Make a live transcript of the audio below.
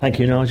Thank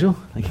you, Nigel.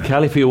 Thank you,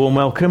 Callie, for your warm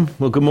welcome.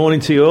 Well, good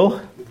morning to you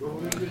all.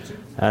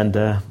 And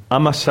I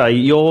must say,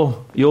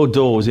 your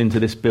doors into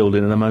this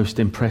building are the most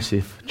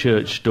impressive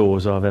church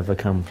doors I've ever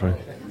come through.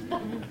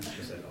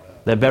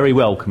 They're very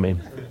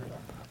welcoming.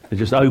 They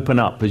just open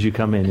up as you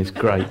come in. It's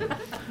great.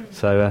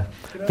 So,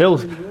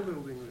 Phil...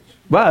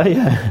 Well,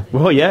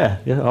 yeah.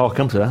 I'll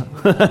come to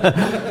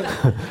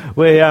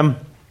that.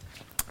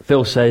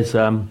 Phil says,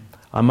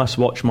 I must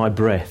watch my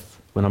breath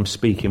when I'm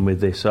speaking with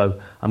this, so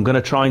I'm going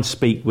to try and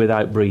speak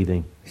without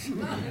breathing.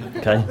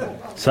 Okay?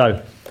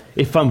 So,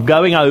 if I'm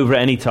going over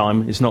at any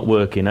time, it's not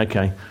working,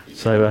 okay?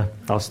 So,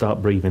 I'll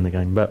start breathing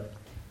again. But,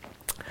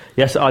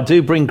 yes, I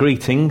do bring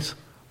greetings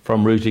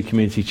from Rugeley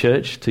Community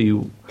Church to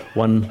you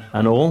one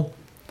and all.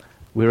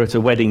 We were at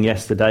a wedding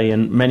yesterday,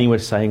 and many were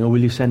saying, will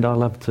you send our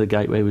love to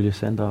Gateway? Will you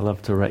send our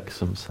love to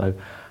Wrexham? So,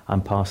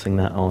 I'm passing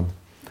that on.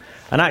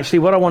 And actually,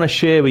 what I want to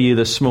share with you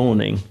this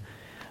morning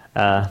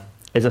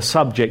is a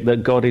subject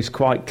that God is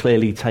quite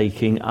clearly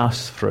taking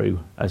us through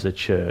as a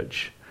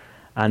church.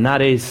 And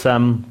that is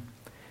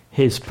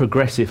his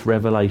progressive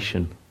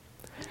revelation.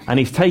 And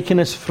he's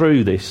taken us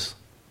through this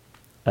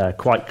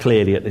quite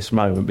clearly at this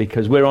moment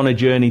because we're on a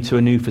journey to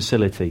a new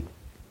facility.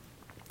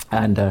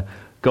 And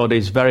God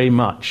is very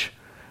much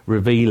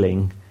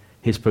revealing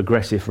his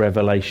progressive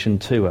revelation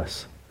to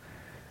us.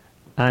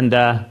 And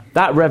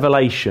that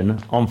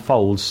revelation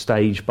unfolds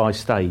stage by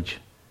stage.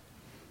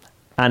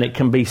 And it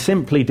can be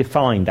simply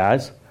defined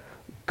as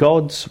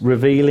God's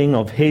revealing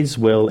of his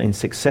will in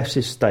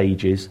successive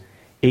stages,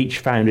 each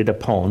founded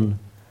upon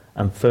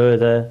and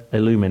further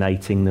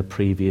illuminating the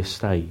previous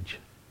stage.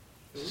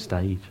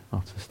 Stage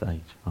after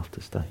stage after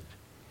stage.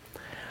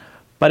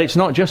 But it's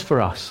not just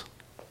for us.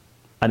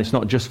 And it's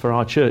not just for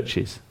our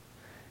churches.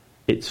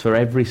 It's for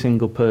every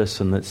single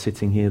person that's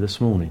sitting here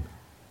this morning.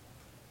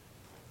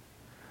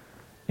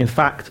 In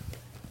fact,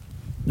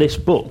 this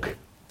book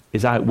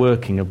is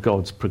outworking of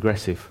God's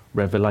progressive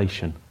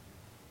revelation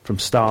from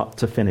start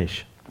to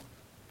finish.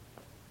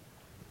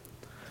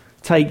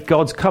 Take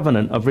God's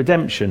covenant of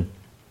redemption.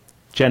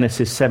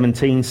 Genesis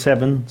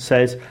 17:7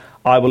 says,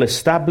 I will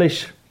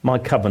establish my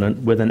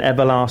covenant with an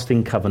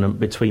everlasting covenant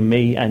between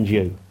me and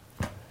you,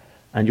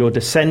 and your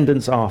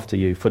descendants after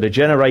you, for the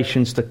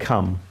generations to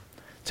come,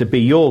 to be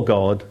your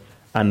God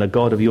and the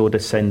God of your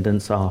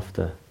descendants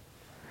after.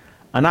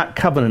 And that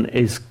covenant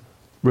is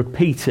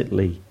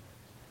repeatedly,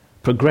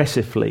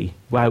 progressively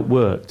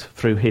outworked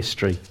through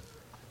history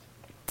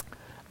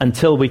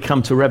until we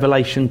come to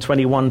Revelation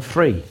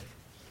 21:3,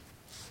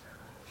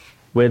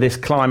 where this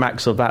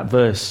climax of that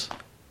verse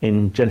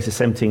in Genesis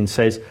 17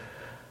 says,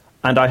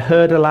 And I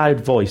heard a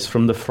loud voice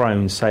from the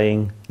throne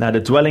saying, Now the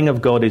dwelling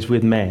of God is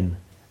with men,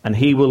 and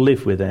he will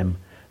live with them.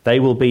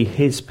 They will be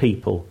his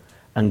people,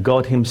 and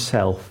God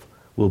himself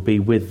will be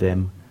with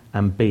them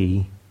and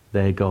be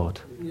their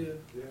God. Yeah.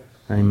 Yes.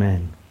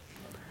 Amen.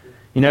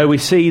 You know, we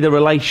see the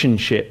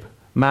relationship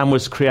man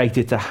was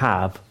created to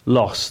have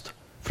lost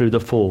through the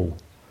fall.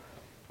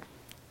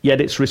 Yet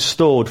it's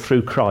restored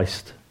through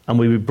Christ, and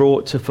we were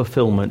brought to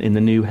fulfillment in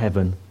the new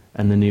heaven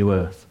and the new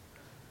earth.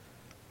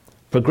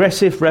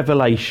 Progressive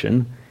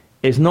revelation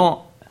is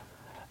not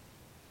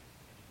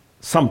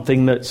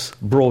something that's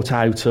brought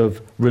out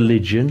of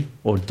religion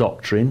or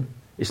doctrine.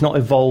 It's not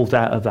evolved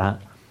out of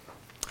that.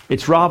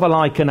 It's rather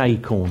like an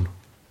acorn.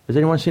 Has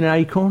anyone seen an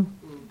acorn?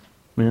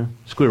 Yeah,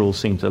 squirrels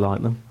seem to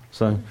like them.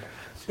 So,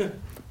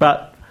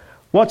 but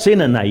what's in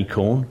an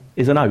acorn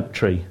is an oak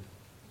tree.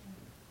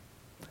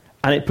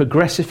 And it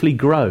progressively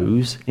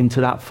grows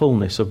into that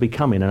fullness of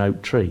becoming an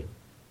oak tree.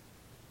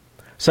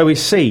 So we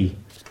see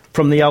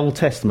from the Old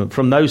Testament,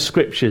 from those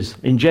scriptures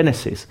in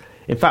Genesis,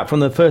 in fact from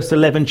the first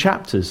 11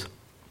 chapters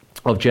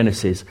of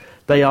Genesis,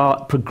 they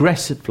are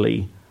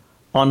progressively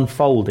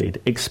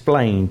unfolded,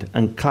 explained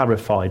and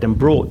clarified and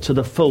brought to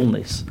the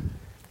fullness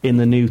in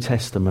the New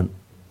Testament.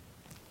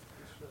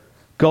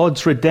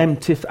 God's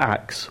redemptive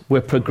acts were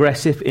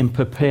progressive in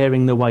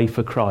preparing the way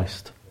for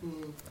Christ,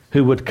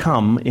 who would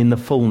come in the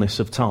fullness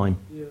of time.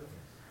 Yeah.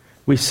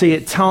 We see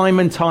it time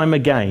and time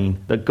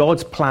again that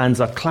God's plans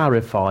are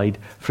clarified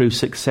through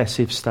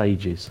successive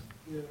stages.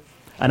 Yeah.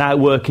 An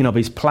outworking of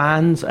his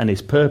plans and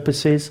his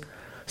purposes,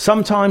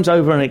 sometimes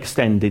over an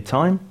extended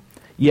time,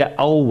 yet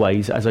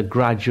always as a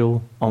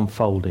gradual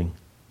unfolding.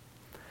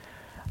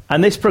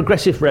 And this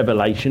progressive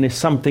revelation is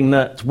something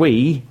that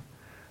we,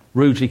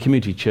 Rugeley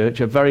Community Church,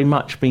 have very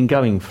much been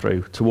going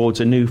through towards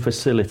a new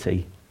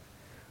facility.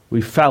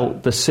 We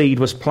felt the seed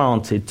was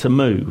planted to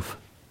move,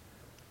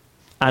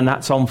 and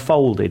that's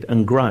unfolded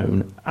and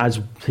grown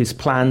as his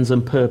plans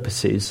and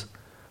purposes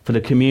for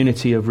the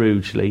community of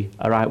Rugeley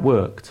are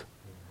outworked.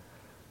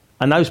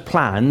 And those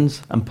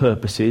plans and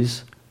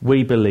purposes,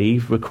 we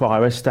believe,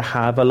 require us to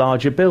have a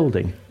larger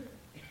building.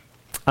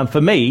 And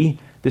for me,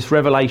 this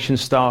revelation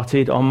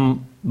started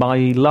on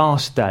my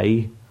last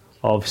day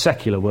of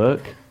secular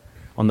work,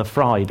 on the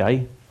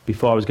Friday,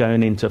 before I was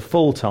going into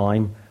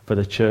full-time for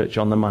the church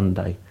on the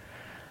Monday.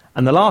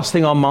 And the last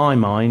thing on my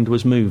mind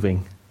was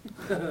moving.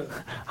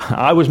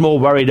 I was more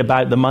worried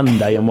about the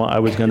Monday and what I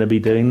was going to be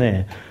doing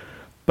there.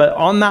 But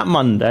on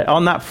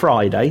that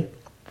Friday,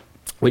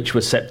 which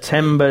was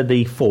September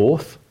the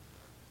 4th,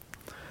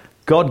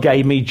 God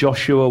gave me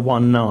Joshua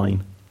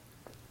 1:9.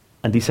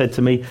 And he said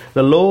to me,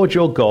 "The Lord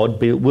your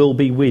God will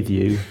be with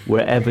you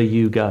wherever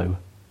you go."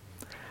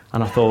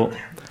 And I thought,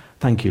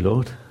 thank you,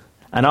 Lord.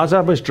 And as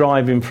I was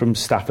driving from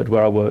Stafford,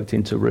 where I worked,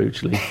 into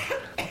Rugeley,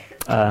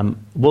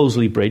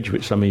 Wolseley Bridge,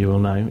 which some of you will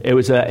know, it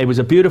was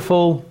a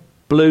beautiful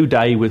blue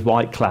day with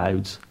white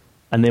clouds,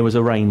 and there was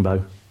a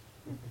rainbow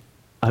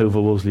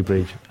over Wolseley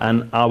Bridge.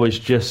 And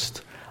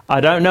I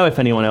don't know if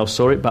anyone else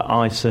saw it, but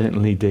I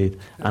certainly did.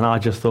 And I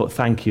just thought,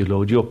 thank you,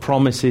 Lord, your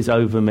promises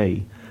over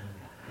me.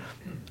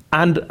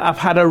 And I've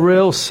had a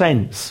real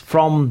sense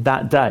from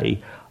that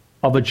day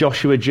of a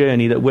Joshua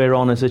journey that we're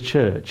on as a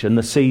church and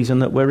the season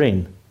that we're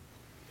in,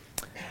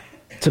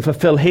 to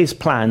fulfill his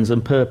plans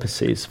and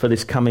purposes for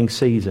this coming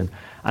season.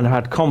 And I've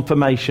had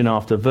confirmation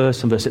after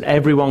verse and verse, and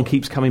everyone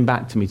keeps coming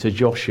back to me, to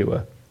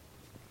Joshua.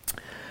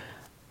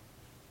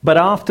 But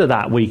after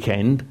that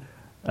weekend,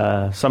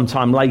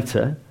 sometime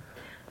later,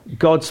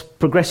 God's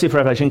progressive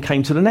revelation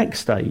came to the next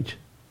stage.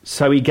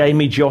 So he gave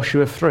me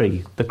Joshua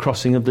 3, the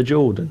crossing of the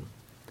Jordan.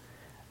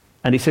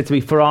 And he said to me,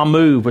 for our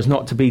move was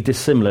not to be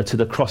dissimilar to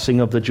the crossing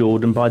of the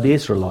Jordan by the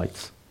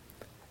Israelites.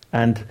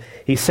 And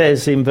he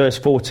says in verse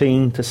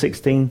 14 to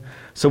 16,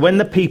 so when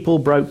the people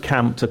broke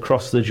camp to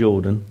cross the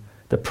Jordan,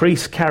 the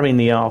priests carrying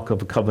the Ark of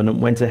the Covenant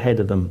went ahead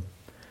of them.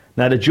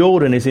 Now the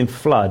Jordan is in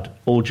flood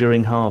all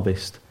during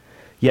harvest.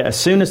 Yet as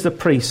soon as the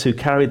priests who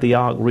carried the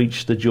Ark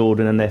reached the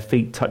Jordan and their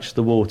feet touched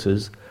the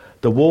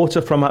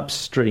water from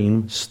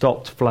upstream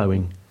stopped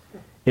flowing.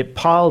 It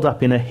piled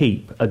up in a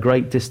heap a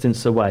great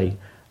distance away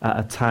at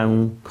a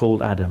town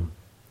called Adam.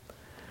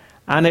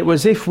 And it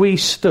was as if we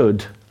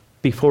stood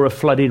before a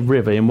flooded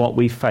river in what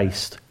we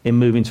faced in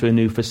moving to a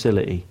new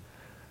facility.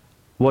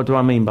 What do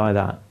I mean by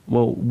that?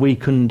 Well, we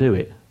couldn't do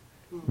it.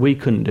 We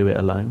couldn't do it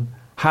alone.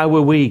 How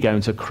were we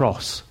going to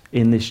cross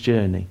in this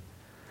journey?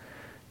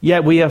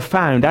 Yet we have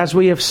found, as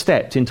we have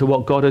stepped into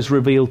what God has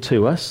revealed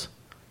to us,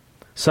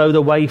 so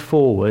the way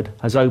forward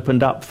has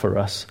opened up for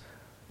us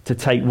to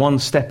take one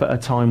step at a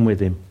time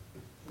with him.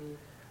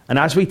 And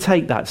as we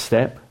take that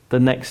step, the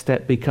next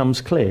step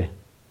becomes clear.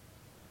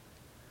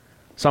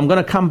 So I'm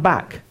going to come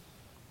back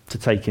to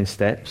taking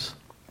steps,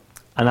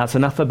 and that's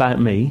enough about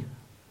me,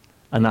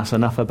 and that's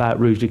enough about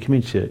Rugeley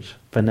Community Church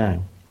for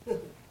now.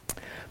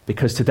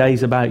 Because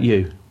today's about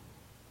you,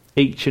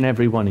 each and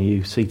every one of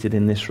you seated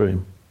in this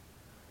room.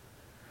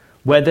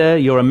 Whether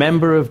you're a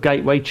member of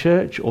Gateway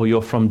Church or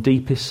you're from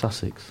deepest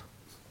Sussex,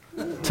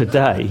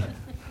 today,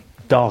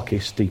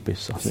 darkest,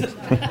 deepest Sussex,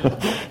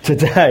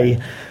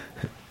 today,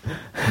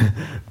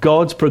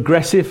 God's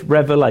progressive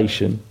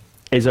revelation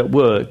is at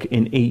work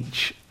in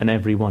each and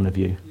every one of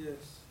you. Yes.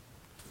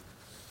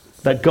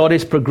 That God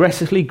is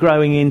progressively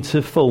growing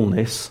into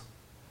fullness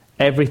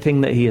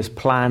everything that he has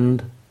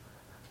planned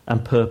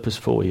and purposed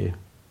for you.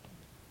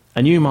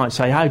 And you might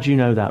say, how do you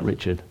know that,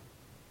 Richard?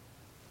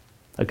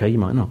 Okay, you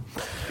might not.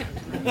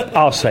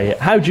 I'll say it.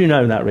 How do you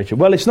know that, Richard?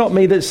 Well, it's not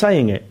me that's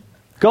saying it.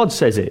 God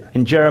says it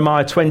in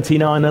Jeremiah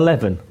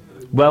 29:11.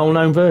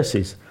 Well-known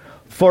verses.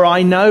 For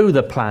I know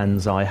the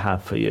plans I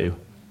have for you.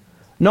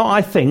 Not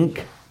I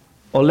think,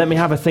 or let me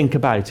have a think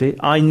about it.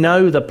 I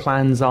know the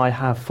plans I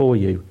have for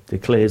you,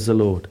 declares the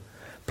Lord.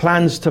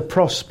 Plans to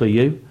prosper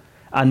you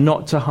and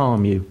not to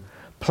harm you.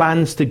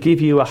 Plans to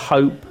give you a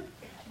hope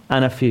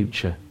and a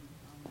future.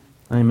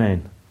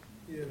 Amen.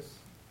 Yes.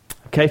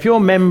 Okay, if you're a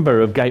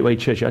member of Gateway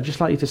Church, I'd just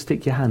like you to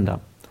stick your hand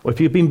up. Or if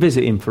you've been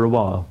visiting for a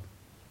while.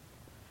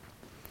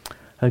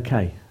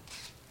 Okay.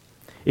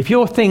 If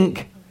you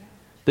think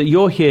that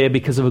you're here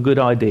because of a good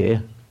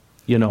idea,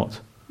 you're not.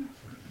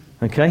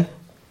 Okay?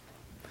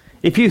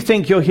 If you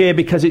think you're here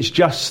because it's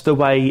just the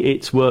way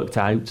it's worked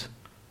out,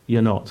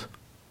 you're not.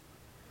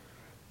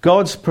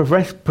 God's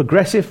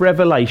progressive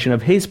revelation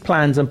of his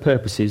plans and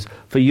purposes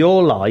for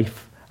your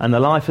life and the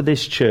life of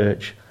this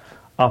church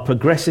are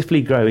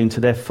progressively growing to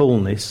their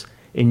fullness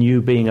in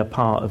you being a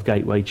part of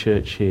Gateway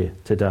Church here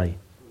today.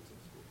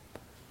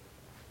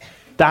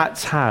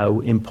 That's how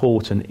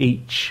important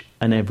each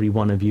and every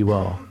one of you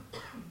are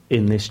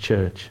in this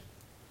church.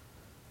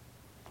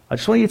 I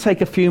just want you to take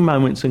a few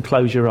moments and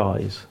close your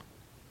eyes.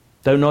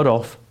 Don't nod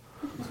off.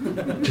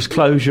 Just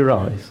close your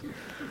eyes.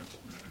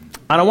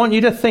 And I want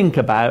you to think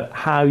about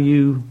how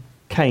you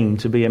came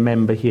to be a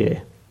member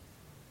here,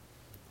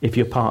 if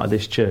you're part of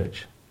this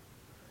church.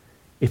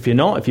 If you're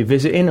not, if you're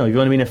visiting, or you've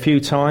only been a few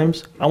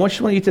times, I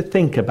just want you to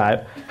think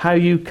about how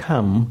you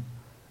came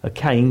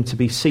to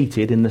be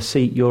seated in the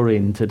seat you're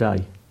in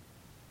today.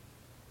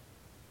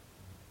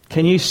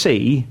 Can you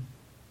see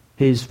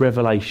his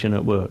revelation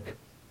at work?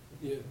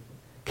 Yeah.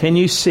 Can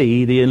you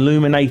see the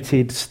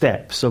illuminated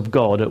steps of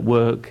God at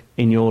work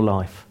in your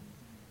life?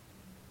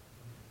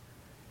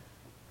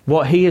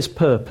 What he has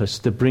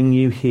purposed to bring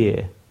you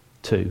here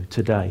to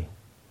today.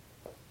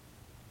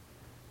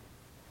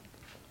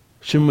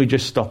 Shouldn't we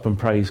just stop and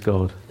praise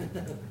God?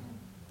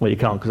 Well, you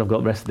can't because I've got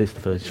the rest of this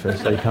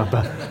first, so you can't.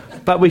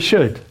 But we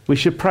should. We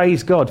should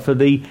praise God for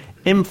the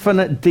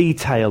infinite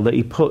detail that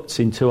he puts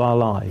into our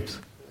lives.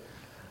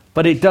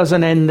 But it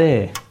doesn't end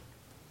there.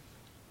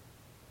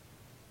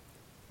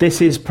 This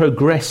is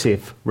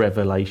progressive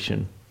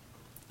revelation.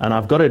 And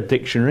I've got a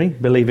dictionary,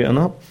 believe it or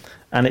not,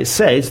 and it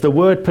says the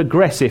word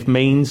progressive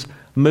means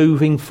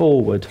moving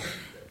forward,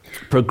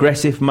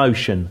 progressive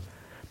motion,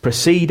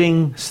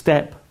 proceeding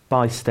step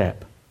by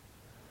step.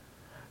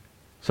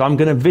 So I'm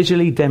going to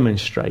visually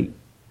demonstrate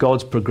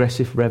God's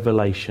progressive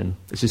revelation.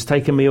 This has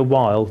taken me a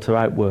while to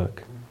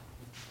outwork.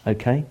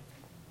 Okay?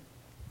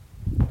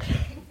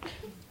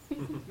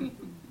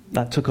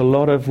 That took a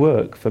lot of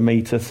work for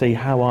me to see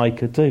how I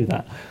could do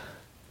that.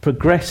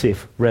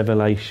 Progressive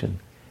revelation.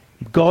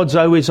 God's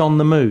always on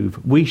the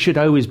move. We should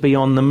always be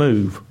on the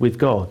move with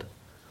God.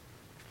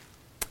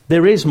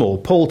 There is more.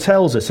 Paul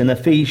tells us in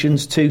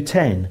Ephesians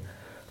 2:10,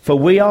 "For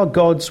we are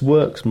God's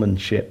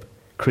workmanship,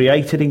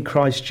 created in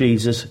Christ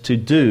Jesus to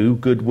do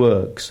good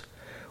works,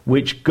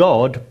 which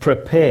God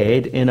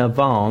prepared in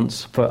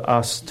advance for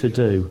us to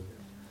do."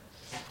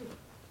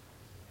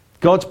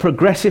 God's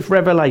progressive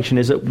revelation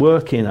is at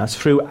work in us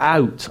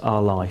throughout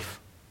our life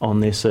on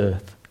this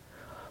earth.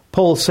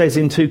 Paul says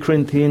in 2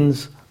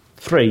 Corinthians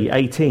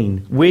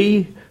 3:18,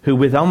 "We who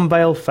with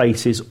unveiled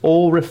faces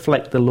all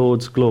reflect the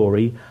Lord's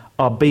glory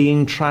are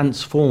being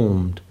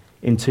transformed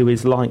into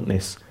his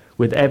likeness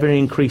with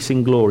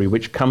ever-increasing glory,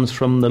 which comes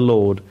from the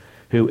Lord,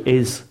 who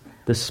is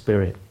the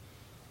Spirit."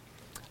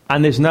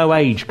 And there's no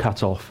age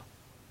cut off.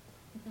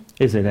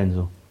 Is it,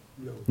 Enzel?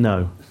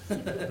 No.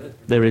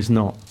 There is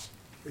not.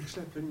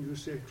 Except when you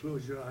say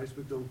close your eyes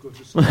but don't go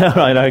to sleep.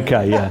 Right,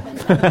 okay, yeah.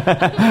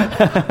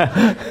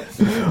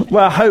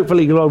 Well,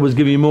 hopefully God was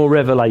giving you more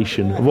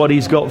revelation of what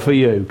he's got for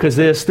you, because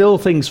there are still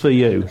things for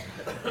you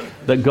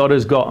that God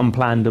has got and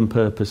planned and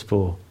purposed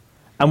for.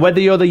 And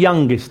whether you're the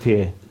youngest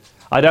here,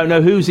 I don't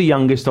know who's the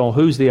youngest or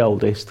who's the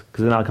oldest,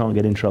 because then I can't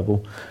get in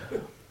trouble.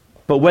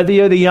 But whether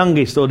you're the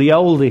youngest or the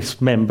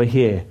oldest member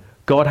here,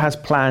 God has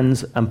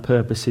plans and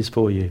purposes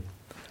for you.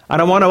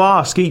 And I want to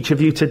ask each of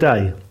you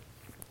today,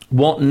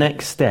 what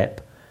next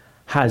step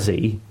has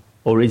he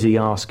or is he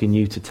asking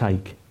you to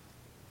take?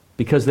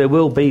 Because there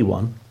will be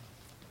one.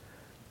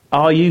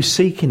 Are you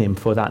seeking him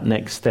for that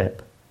next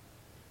step?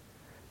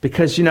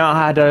 Because, you know,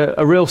 I had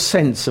a real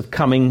sense of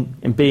coming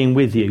and being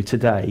with you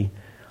today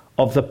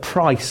of the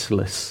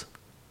priceless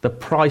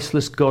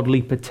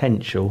godly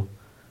potential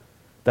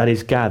that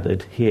is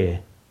gathered here.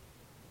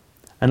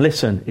 And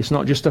listen, it's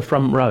not just a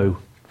front row.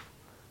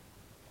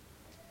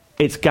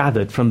 It's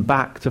gathered from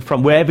back to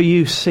front. Wherever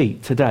you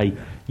seat today,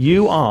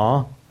 you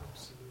are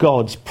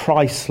God's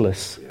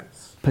priceless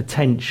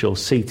potential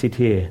seated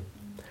here.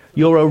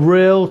 You're a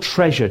real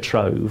treasure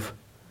trove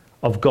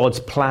of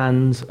God's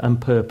plans and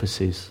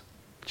purposes.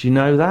 Do you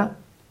know that?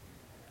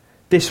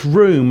 This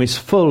room is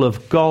full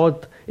of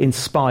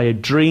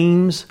God-inspired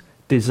dreams,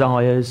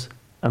 desires,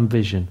 and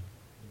vision.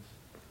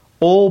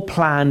 All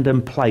planned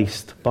and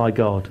placed by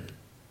God,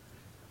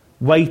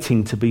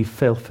 waiting to be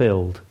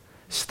fulfilled,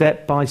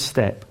 step by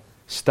step,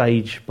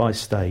 stage by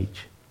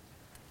stage.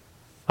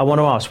 I want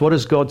to ask, what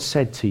has God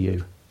said to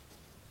you?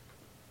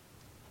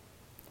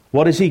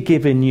 What has he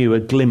given you a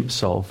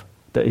glimpse of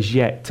that is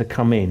yet to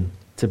come in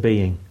to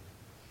being?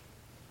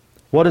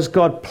 What has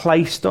God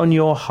placed on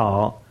your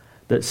heart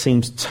that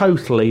seems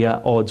totally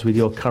at odds with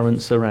your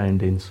current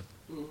surroundings?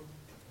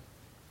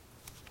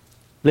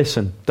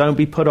 Listen, don't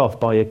be put off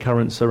by your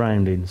current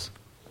surroundings.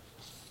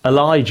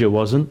 Elijah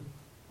wasn't.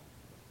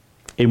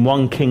 In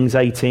 1 Kings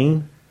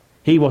 18,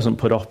 he wasn't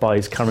put off by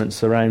his current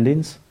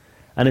surroundings.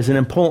 And there's an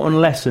important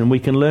lesson we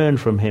can learn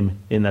from him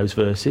in those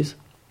verses.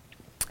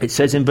 It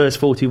says in verse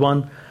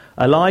 41,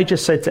 Elijah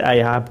said to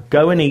Ahab,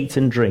 "Go and eat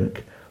and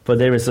drink, for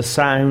there is a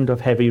sound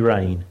of heavy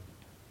rain."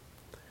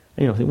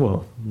 And you think,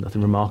 well,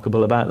 nothing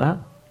remarkable about that.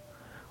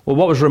 Well,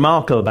 what was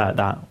remarkable about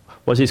that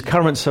was his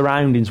current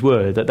surroundings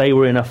were that they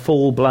were in a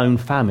full-blown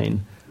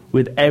famine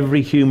with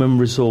every human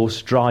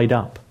resource dried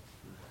up.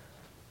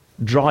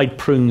 Dried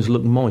prunes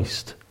look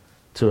moist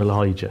to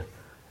Elijah.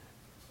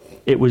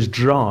 It was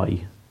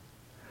dry.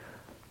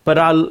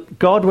 But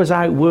God was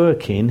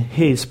outworking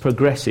his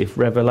progressive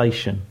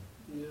revelation.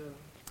 Yeah.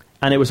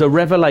 And it was a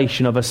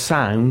revelation of a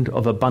sound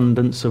of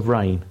abundance of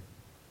rain.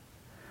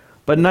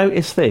 But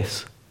notice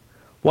this.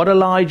 What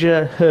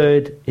Elijah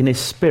heard in his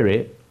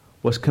spirit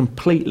was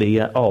completely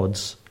at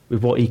odds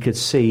with what he could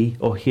see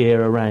or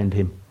hear around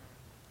him.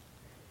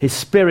 His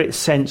spirit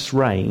sensed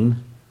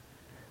rain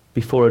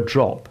before a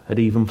drop had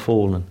even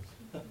fallen.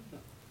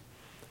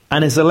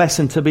 And there's a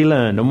lesson to be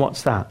learned, and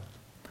what's that?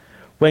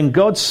 When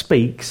God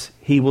speaks,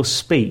 he will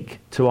speak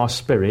to our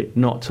spirit,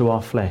 not to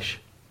our flesh.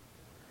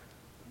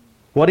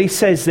 What he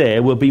says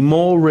there will be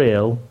more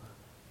real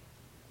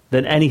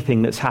than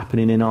anything that's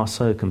happening in our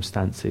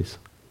circumstances.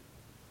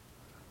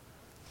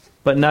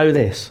 But know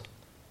this,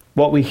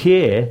 what we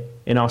hear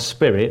in our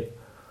spirit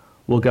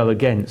will go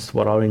against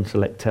what our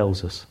intellect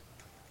tells us,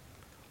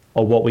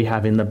 or what we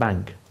have in the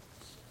bank,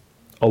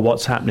 or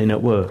what's happening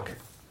at work,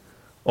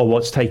 or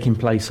what's taking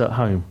place at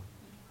home,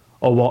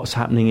 or what's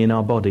happening in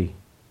our body.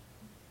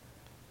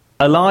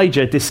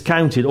 Elijah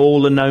discounted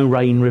all the no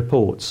rain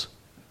reports.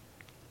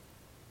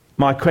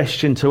 My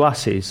question to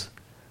us is,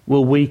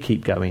 will we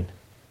keep going?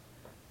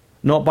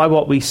 not by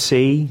what we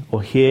see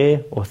or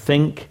hear or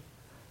think,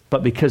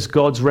 but because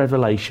God's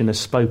revelation has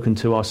spoken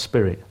to our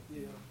spirit.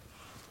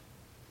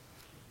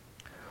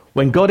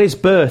 When God is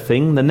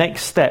birthing the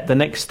next step, the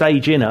next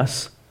stage in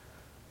us,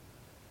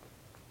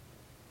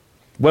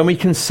 when we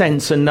can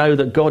sense and know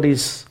that God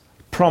has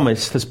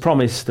promised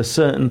a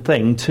certain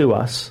thing to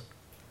us,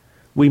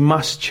 we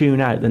must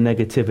tune out the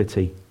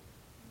negativity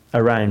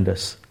around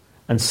us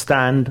and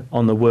stand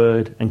on the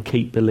word and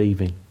keep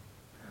believing.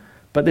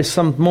 But there's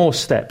some more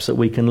steps that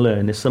we can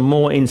learn. There's some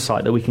more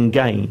insight that we can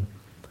gain.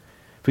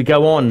 If we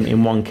go on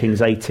in 1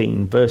 Kings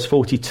 18, verse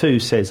 42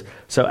 says,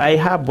 "So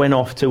Ahab went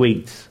off to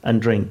eat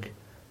and drink,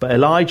 but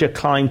Elijah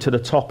climbed to the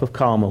top of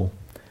Carmel,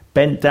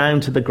 bent down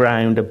to the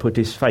ground and put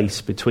his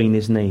face between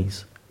his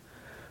knees.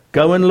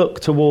 'Go and look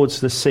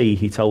towards the sea,'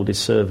 he told his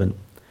servant.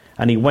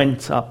 And he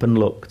went up and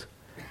looked.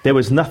 There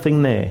was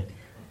nothing there,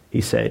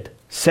 he said.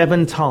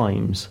 7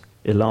 times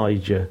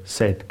Elijah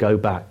said, 'Go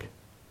back.'"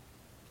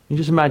 You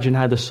just imagine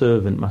how the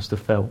servant must have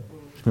felt.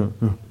 Here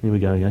we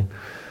go again.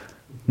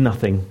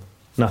 Nothing.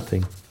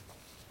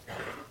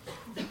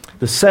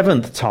 The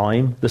 7th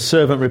time, the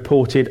servant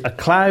reported, "A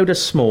cloud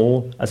as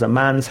small as a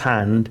man's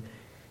hand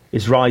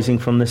is rising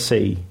from the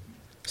sea."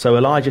 So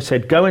Elijah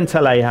said, "Go and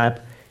tell Ahab,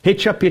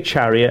 hitch up your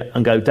chariot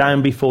and go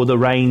down before the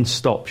rain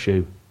stops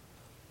you."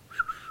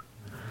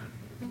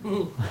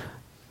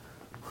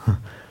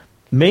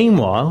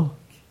 Meanwhile,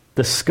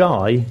 the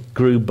sky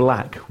grew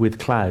black with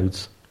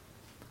clouds.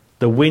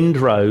 The wind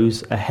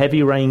rose, a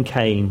heavy rain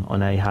came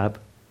on,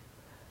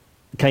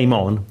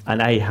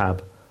 and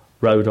Ahab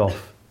rode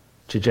off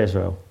to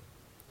Jezreel.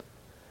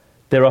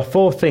 There are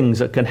 4 things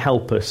that can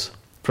help us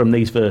from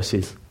these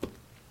verses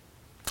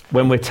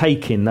when we're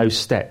taking those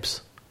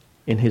steps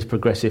in his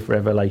progressive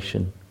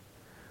revelation,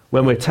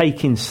 when we're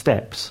taking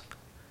steps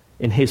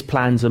in his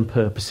plans and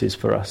purposes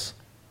for us,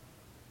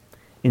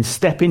 in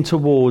stepping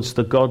towards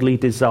the godly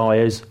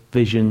desires,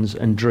 visions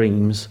and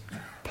dreams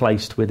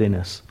placed within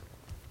us.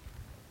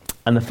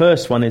 And the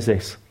first one is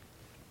this: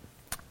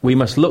 we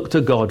must look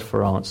to God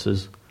for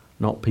answers,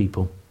 not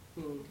people.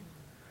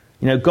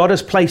 You know, God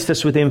has placed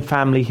us within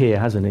family here,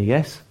 hasn't he?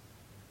 Yes?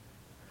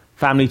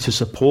 Family to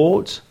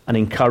support and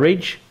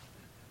encourage,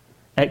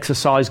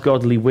 exercise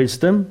godly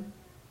wisdom,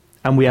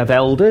 and we have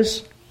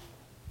elders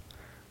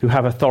who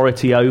have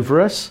authority over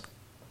us.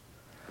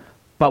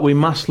 But we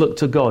must look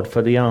to God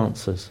for the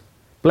answers.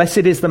 Blessed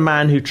is the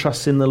man who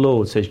trusts in the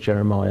Lord, says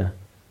Jeremiah.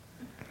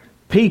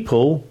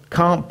 People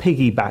can't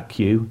piggyback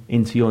you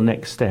into your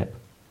next step.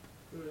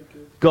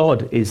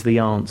 God is the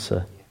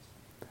answer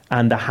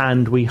and the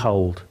hand we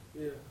hold.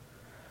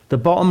 The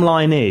bottom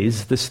line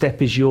is the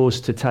step is yours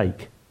to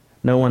take,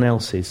 no one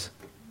else's.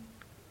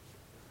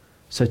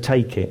 So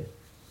take it,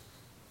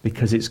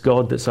 because it's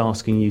God that's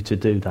asking you to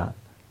do that.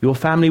 Your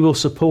family will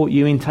support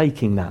you in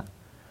taking that,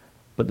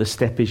 but the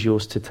step is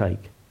yours to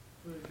take.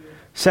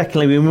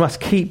 Secondly, we must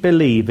keep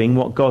believing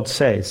what God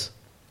says.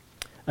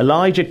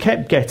 Elijah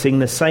kept getting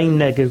the same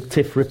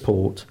negative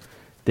report.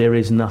 There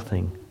is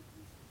nothing.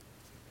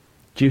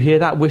 Do you hear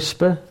that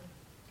whisper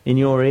in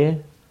your ear?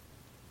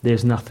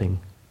 There's nothing.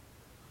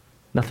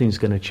 Nothing's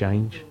going to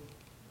change.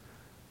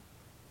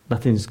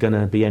 Nothing's going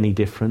to be any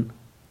different.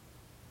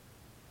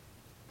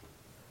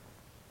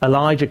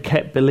 Elijah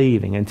kept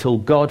believing until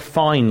God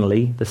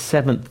finally, the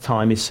 7th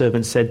time, his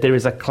servant said, "There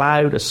is a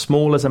cloud as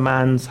small as a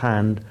man's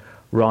hand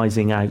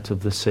rising out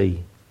of the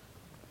sea."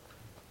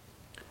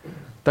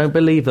 Don't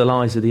believe the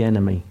lies of the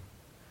enemy.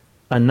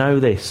 And know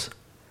this: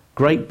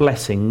 great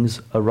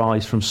blessings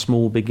arise from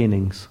small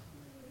beginnings.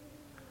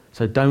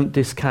 So don't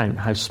discount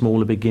how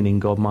small a beginning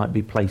God might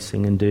be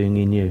placing and doing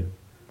in you.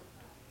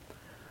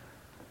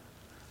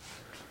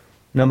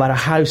 No matter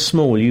how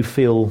small you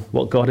feel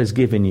what God has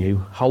given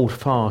you, hold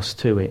fast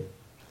to it.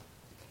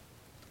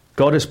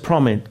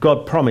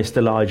 God promised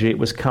Elijah it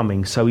was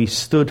coming, so he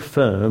stood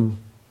firm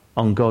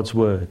on God's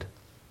word.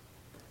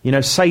 You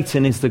know,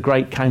 Satan is the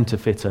great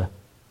counterfeiter.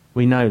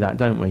 We know that,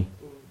 don't we?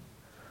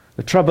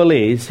 The trouble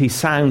is, he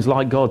sounds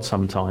like God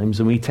sometimes,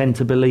 and we tend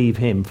to believe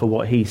him for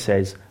what he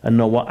says and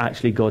not what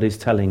actually God is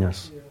telling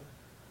us.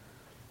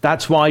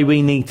 That's why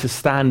we need to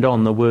stand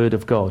on the word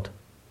of God.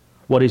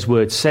 What his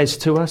word says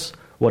to us,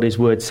 what his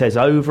word says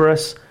over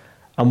us,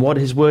 and what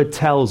his word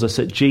tells us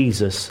that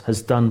Jesus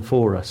has done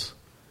for us.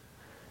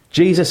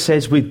 Jesus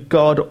says, with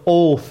God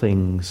all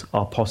things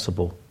are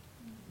possible.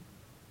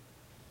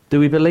 Do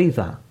we believe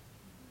that?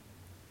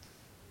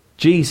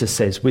 Jesus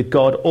says, with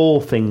God all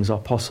things are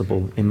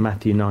possible in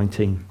Matthew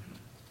 19.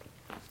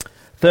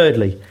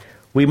 Thirdly,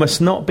 we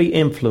must not be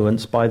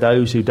influenced by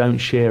those who don't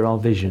share our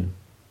vision.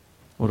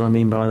 What do I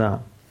mean by that?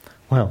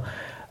 Well,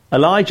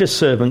 Elijah's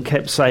servant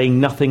kept saying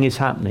nothing is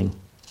happening.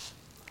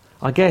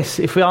 I guess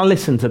if I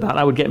listened to that,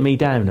 that would get me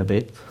down a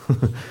bit.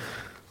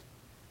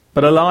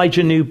 But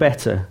Elijah knew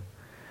better.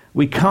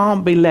 We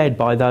can't be led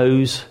by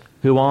those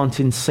who aren't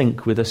in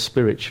sync with us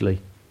spiritually.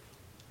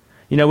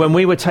 You know, when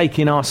we were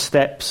taking our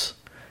steps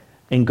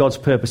in God's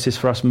purposes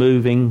for us,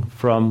 moving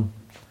from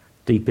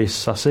deepest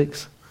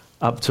Sussex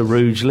up to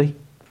Rugeley,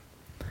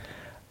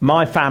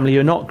 my family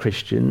who are not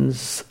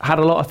Christians had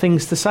a lot of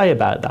things to say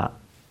about that.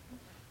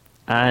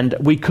 And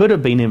we could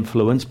have been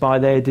influenced by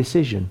their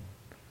decision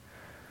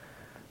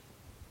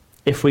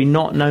if we'd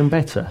not known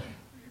better.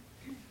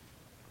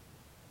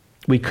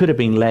 We could have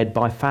been led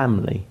by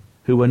family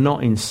who were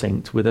not in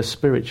sync with us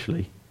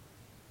spiritually.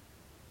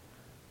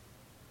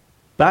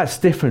 That's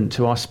different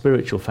to our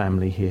spiritual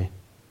family here.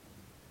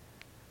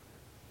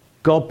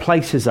 God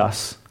places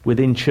us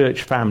within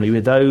church family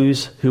with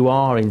those who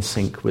are in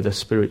sync with us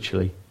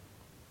spiritually,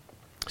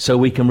 so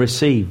we can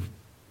receive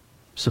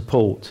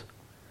support,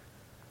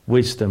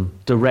 wisdom,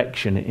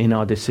 direction in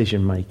our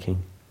decision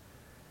making.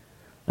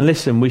 And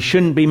listen, we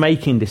shouldn't be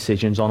making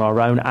decisions on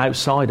our own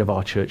outside of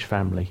our church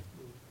family.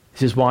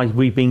 This is why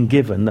we've been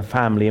given the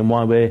family and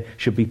why we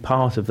should be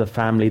part of the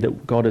family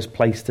that God has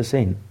placed us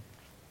in.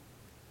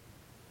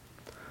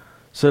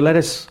 So let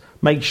us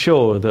make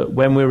sure that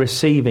when we're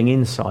receiving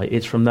insight,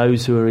 it's from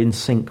those who are in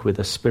sync with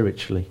us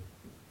spiritually.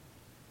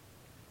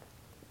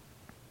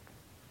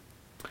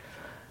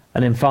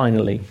 And then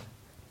finally,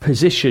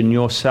 position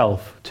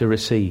yourself to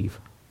receive.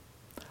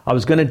 I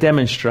was going to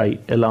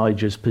demonstrate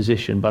Elijah's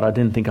position, but I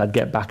didn't think I'd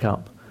get back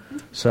up.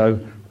 So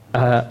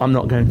I'm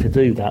not going to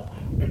do that.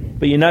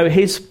 But you know,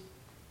 his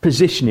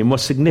positioning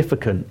was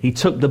significant. He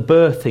took the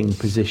birthing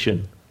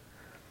position.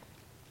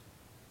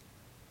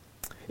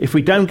 If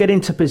we don't get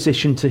into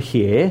position to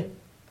hear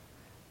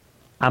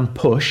and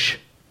push,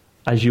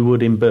 as you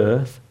would in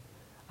birth,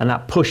 and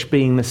that push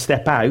being the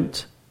step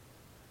out,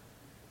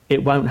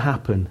 it won't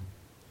happen.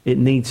 It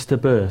needs to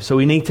birth. So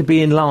we need to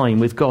be in line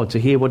with God to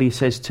hear what he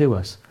says to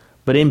us.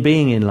 But in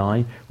being in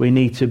line, we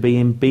need to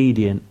be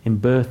obedient in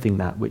birthing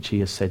that which he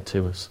has said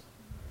to us.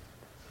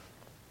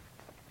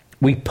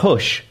 We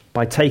push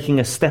by taking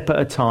a step at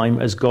a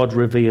time as God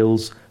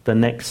reveals the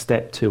next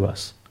step to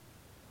us.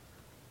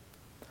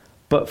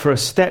 But for a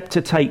step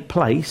to take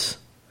place,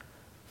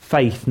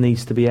 faith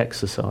needs to be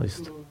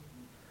exercised.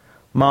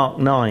 Mark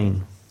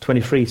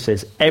 9:23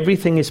 says,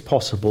 everything is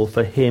possible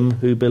for him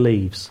who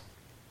believes.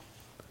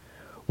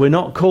 We're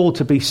not called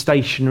to be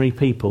stationary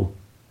people.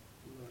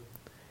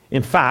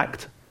 In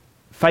fact,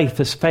 faith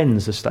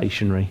offends the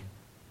stationary.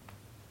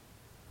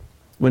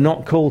 We're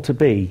not called to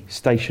be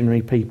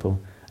stationary people.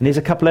 And here's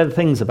a couple other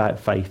things about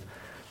faith.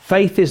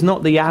 Faith is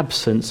not the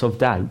absence of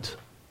doubt.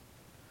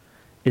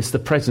 It's the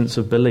presence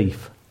of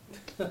belief.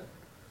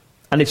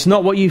 And it's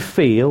not what you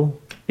feel,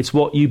 it's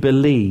what you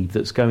believe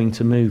that's going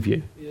to move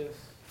you. Yes.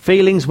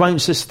 Feelings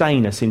won't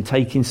sustain us in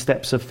taking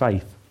steps of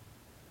faith.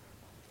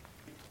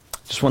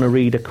 Just want to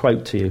read a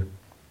quote to you.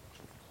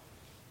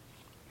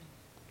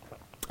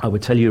 I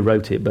would tell you who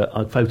wrote it, but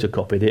I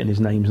photocopied it and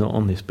his name's not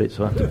on this bit,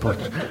 so I have to put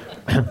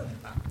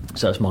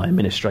so it's my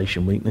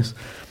administration weakness.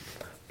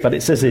 But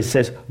it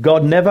says,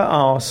 God never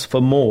asks for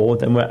more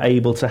than we're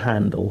able to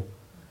handle,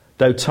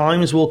 though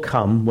times will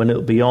come when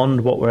it'll be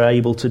beyond what we're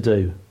able to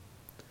do.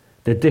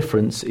 The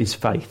difference is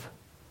faith.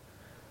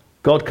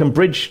 God can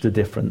bridge the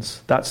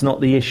difference. That's not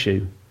the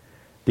issue.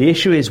 The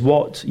issue is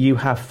what you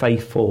have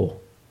faith for.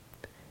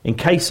 In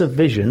case of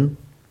vision,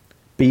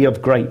 be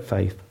of great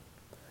faith.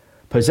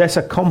 Possess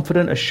a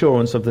confident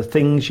assurance of the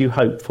things you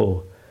hope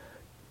for.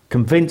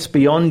 Convinced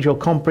beyond your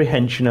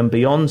comprehension and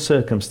beyond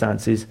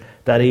circumstances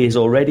that he is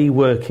already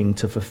working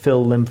to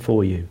fulfill them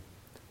for you.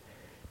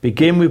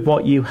 Begin with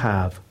what you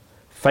have,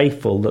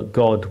 faithful that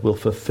God will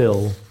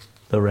fulfill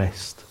the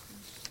rest.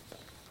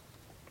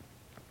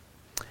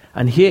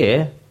 And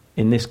here,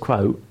 in this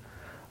quote,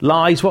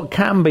 lies what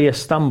can be a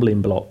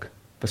stumbling block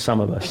for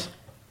some of us.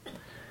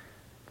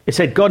 It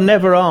said, God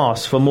never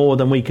asks for more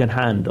than we can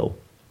handle.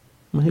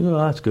 I think, oh,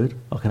 that's good.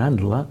 I can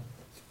handle that.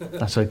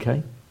 That's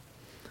okay.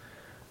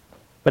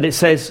 But it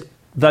says,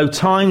 though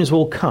times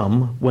will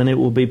come when it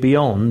will be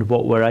beyond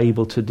what we're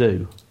able to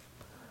do.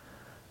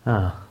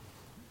 I'm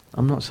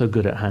not so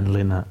good at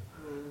handling that.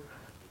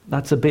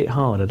 That's a bit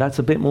harder. That's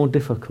a bit more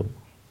difficult.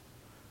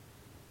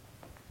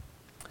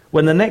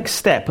 When the next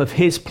step of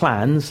his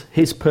plans,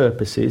 his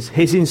purposes,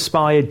 his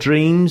inspired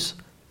dreams,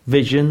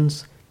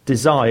 visions,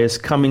 desires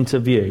come into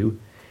view,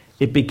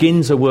 it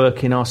begins a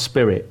work in our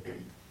spirit.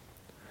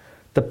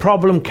 The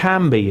problem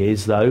can be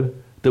is, though,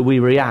 that we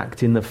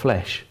react in the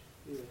flesh.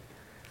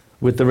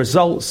 With the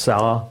results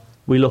are,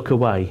 we look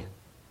away.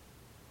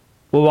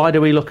 Well, why do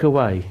we look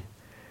away?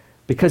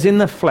 Because in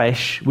the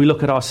flesh, we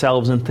look at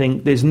ourselves and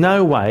think, there's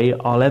no way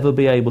I'll ever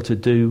be able to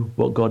do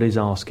what God is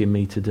asking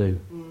me to do.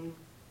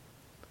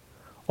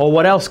 Or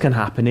what else can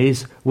happen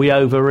is we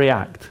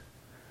overreact.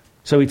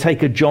 So we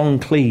take a John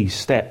Cleese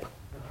step.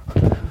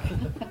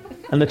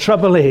 And the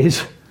trouble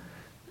is,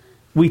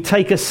 we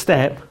take a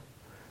step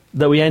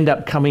that we end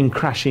up coming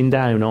crashing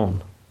down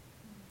on.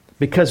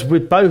 Because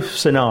with both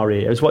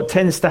scenarios, what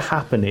tends to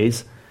happen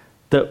is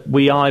that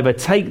we either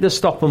take the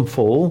stop and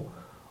fall,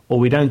 or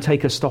we don't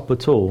take a step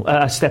at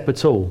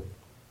all,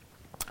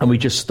 and we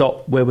just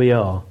stop where we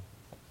are.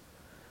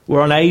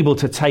 We're unable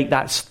to take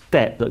that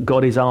step that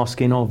God is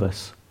asking of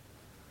us.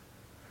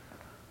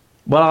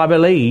 Well, I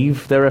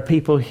believe there are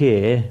people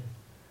here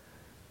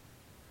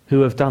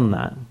who have done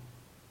that.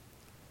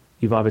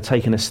 you've either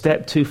taken a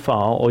step too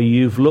far or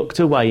you've looked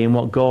away in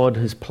what God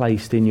has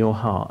placed in your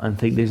heart and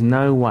think there's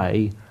no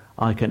way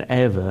I can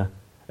ever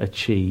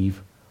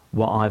achieve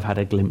what I've had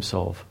a glimpse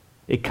of.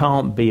 It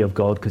can't be of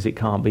God because it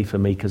can't be for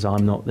me because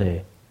I'm not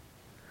there.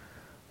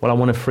 Well, I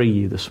want to free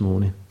you this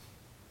morning.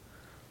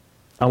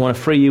 I want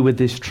to free you with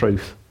this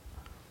truth.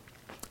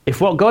 If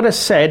what God has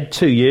said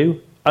to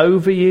you,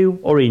 over you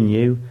or in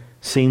you,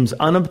 seems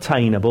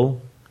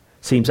unobtainable,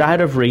 seems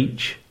out of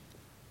reach,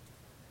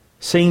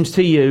 seems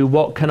to you,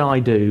 what can I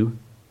do?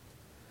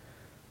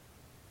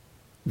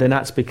 Then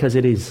that's because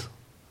it is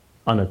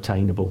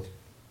unobtainable.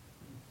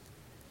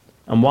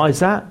 And why is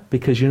that?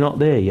 Because you're not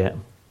there yet.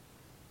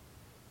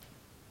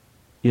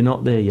 You're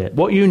not there yet.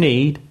 What you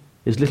need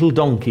is little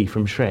donkey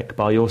from Shrek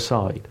by your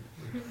side.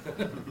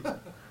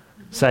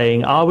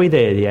 Saying, are we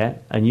there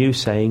yet? And you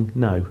saying,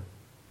 no.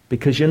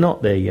 Because you're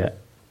not there yet.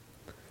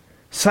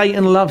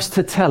 Satan loves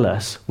to tell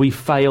us we've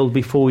failed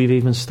before we've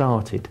even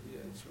started. Yeah,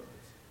 that's right.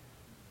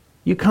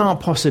 You can't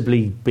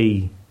possibly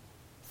be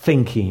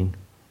thinking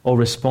or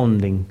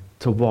responding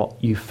to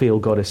what you feel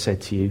God has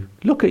said to you.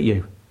 Look at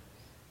you.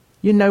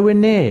 You're nowhere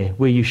near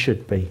where you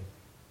should be.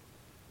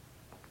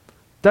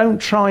 Don't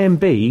try and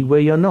be where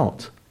you're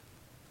not.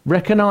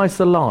 Recognise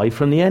the lie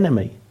from the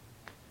enemy.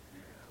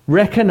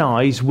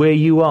 Recognise where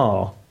you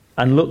are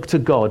and look to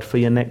God for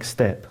your next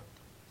step.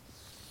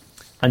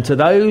 And to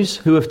those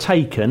who have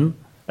taken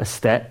a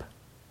step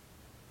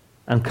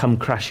and come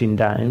crashing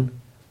down,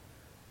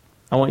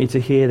 I want you to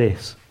hear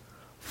this.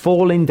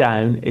 Falling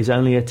down is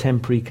only a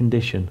temporary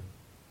condition.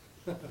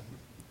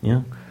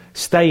 Yeah?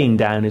 Staying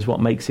down is what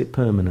makes it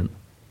permanent.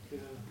 Yeah.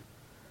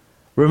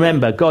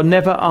 Remember, God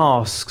never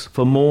asks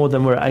for more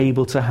than we're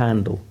able to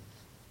handle.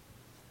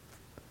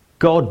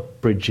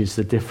 God bridges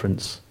the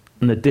difference,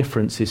 and the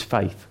difference is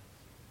faith.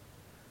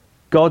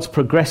 God's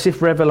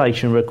progressive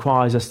revelation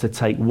requires us to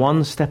take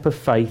one step of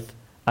faith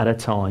at a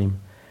time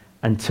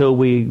until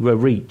we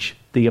reach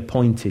the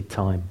appointed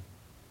time.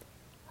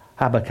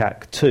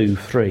 Habakkuk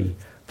 2:3.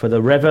 For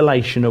the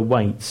revelation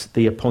awaits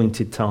the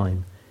appointed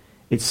time.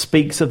 It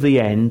speaks of the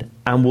end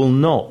and will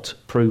not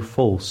prove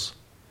false.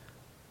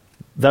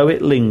 Though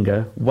it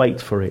linger,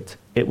 wait for it.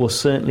 It will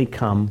certainly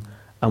come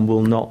and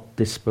will not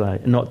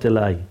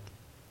delay.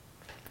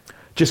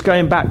 Just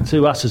going back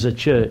to us as a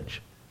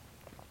church,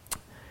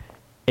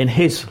 in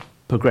his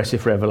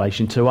progressive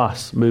revelation to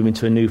us moving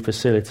to a new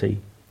facility,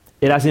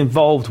 it has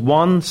involved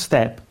one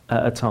step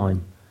at a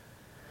time.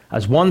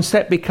 As one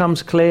step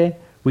becomes clear,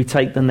 we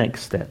take the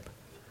next step.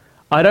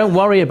 I don't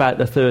worry about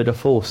the third or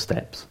fourth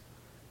steps.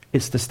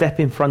 It's the step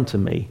in front of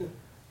me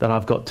that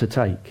I've got to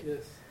take.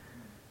 Yes.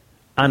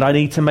 And I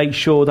need to make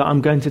sure that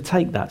I'm going to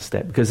take that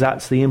step because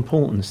that's the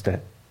important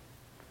step.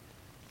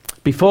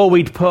 Before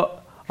we'd put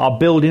our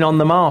building on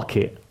the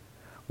market,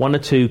 one or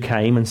two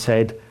came and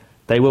said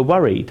they were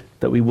worried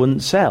that we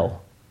wouldn't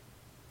sell.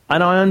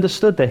 And I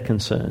understood their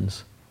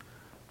concerns.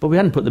 But we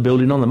hadn't put the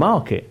building on the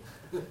market.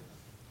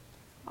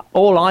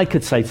 All I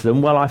could say to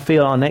them, well, I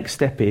feel our next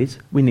step is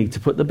we need to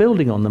put the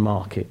building on the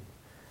market.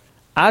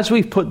 As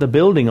we've put the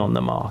building on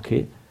the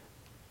market,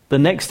 the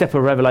next step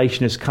of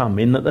revelation has come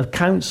in that the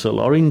council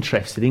are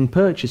interested in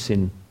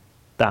purchasing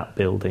that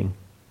building.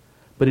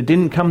 But it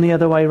didn't come the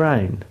other way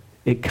round.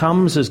 It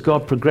comes as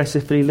God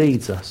progressively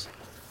leads us.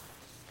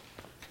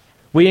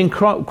 We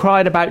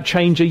inquired about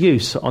change of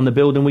use on the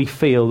building we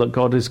feel that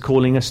God is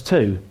calling us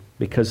to,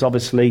 because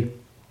obviously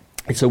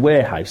it's a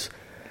warehouse.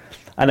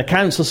 And the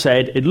council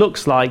said it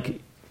looks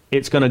like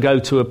it's going to go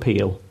to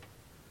appeal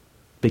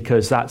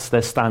because that's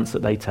their stance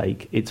that they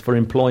take. It's for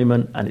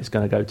employment and it's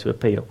going to go to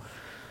appeal.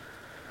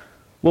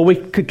 Well, we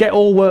could get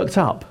all worked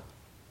up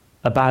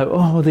about,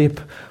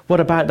 what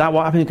about that?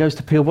 What happens if it goes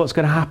to appeal? What's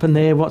going to happen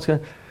there?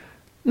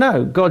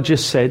 No, God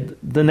just said,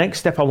 the next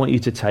step I want you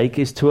to take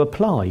is to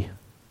apply.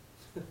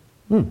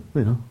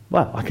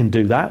 Well, I can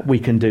do that. We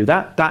can do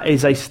that. That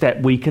is a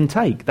step we can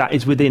take. That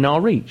is within our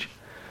reach.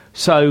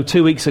 So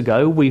 2 weeks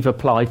ago, we've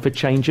applied for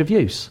change of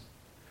use.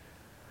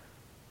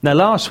 Now,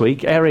 last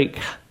week, Eric,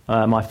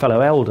 my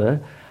fellow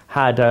elder,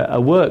 had a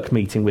work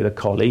meeting with a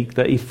colleague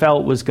that he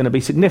felt was going to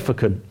be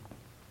significant.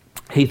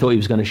 He thought he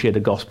was going to share the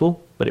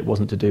gospel, but it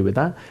wasn't to do with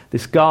that.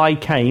 This guy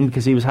came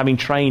because he was having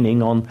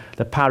training on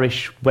the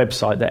parish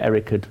website that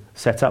Eric had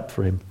set up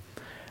for him.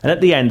 And at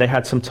the end, they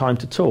had some time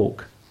to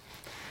talk.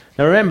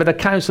 Now, remember, the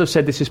council have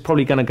said this is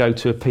probably going to go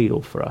to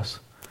appeal for us.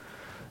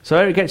 So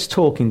Eric gets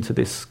talking to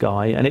this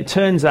guy, and it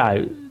turns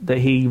out that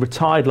he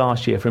retired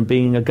last year from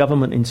being a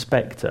government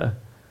inspector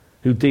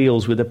who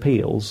deals with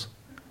appeals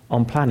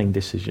on planning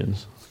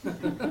decisions.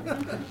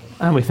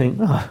 And we think,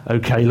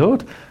 okay,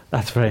 Lord,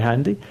 that's very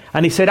handy.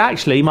 And he said,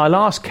 actually, my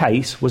last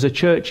case was a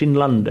church in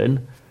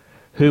London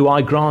who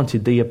I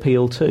granted the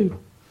appeal to.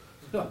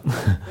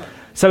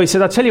 So he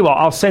said, I'll tell you what,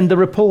 I'll send the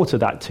report of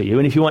that to you,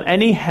 and if you want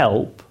any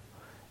help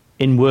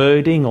in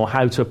wording or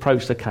how to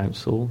approach the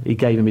council, he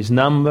gave him his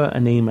number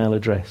and email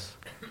address.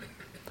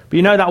 But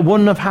you know, that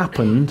wouldn't have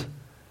happened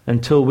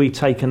until we'd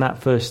taken that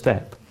first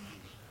step.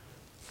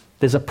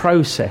 There's a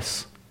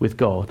process with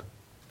God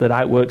that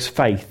outworks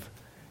faith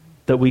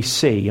that we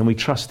see and we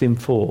trust him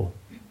for.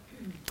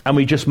 and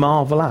we just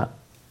marvel at.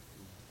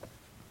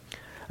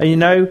 And you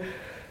know,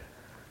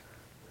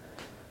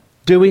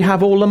 do we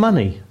have all the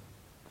money?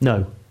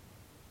 No.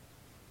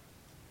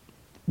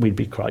 We'd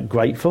be quite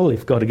grateful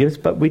if God had given us,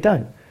 but we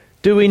don't.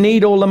 Do we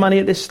need all the money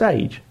at this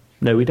stage?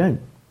 No, we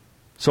don't.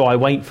 So I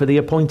wait for the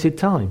appointed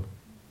time.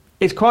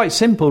 It's quite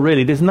simple,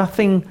 really. There's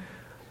nothing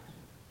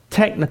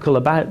technical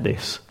about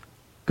this.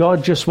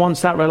 God just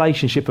wants that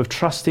relationship of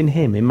trusting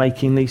him in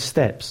making these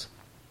steps.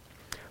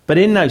 But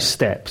in those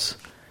steps,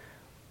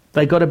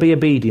 they've got to be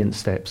obedient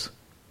steps.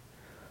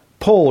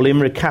 Paul, in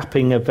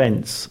recapping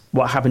events,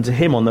 what happened to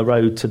him on the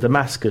road to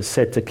Damascus,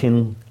 said to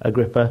King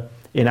Agrippa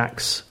in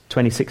Acts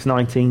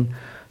 26:19,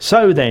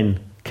 "So then,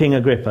 King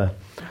Agrippa,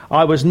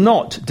 I was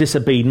not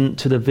disobedient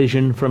to the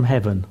vision from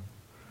heaven."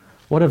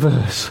 What a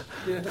verse.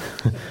 Yeah.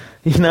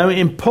 You know,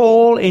 in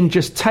Paul, in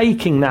just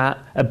taking that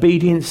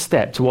obedient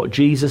step to what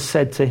Jesus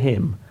said to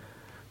him,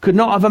 could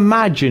not have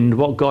imagined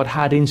what God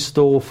had in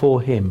store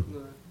for him,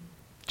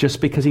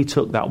 just because he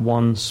took that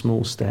one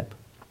small step.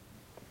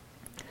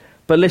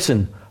 But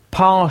listen,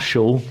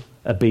 partial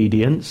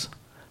obedience,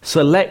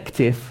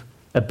 selective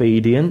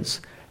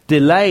obedience,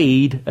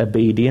 delayed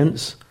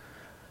obedience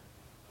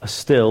are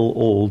still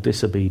all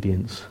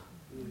disobedience.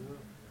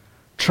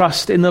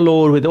 Trust in the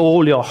Lord with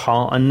all your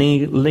heart and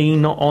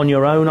lean not on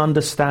your own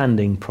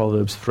understanding,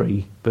 Proverbs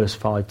 3 verse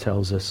 5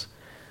 tells us.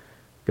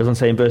 Goes on to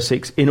say in verse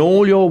 6, in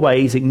all your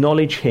ways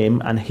acknowledge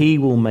him and he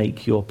will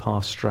make your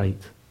path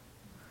straight.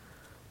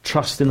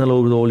 Trust in the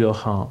Lord with all your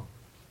heart.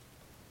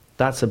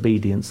 That's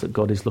obedience that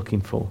God is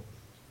looking for.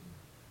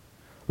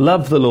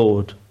 Love the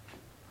Lord,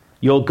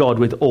 your God,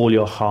 with all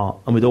your heart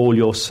and with all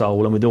your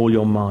soul and with all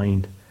your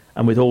mind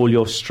and with all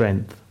your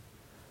strength.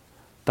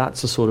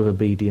 That's the sort of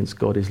obedience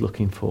God is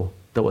looking for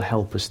that will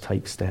help us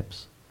take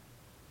steps.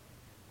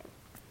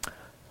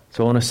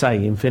 So I want to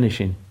say in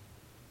finishing,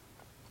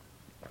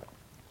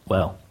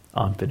 well,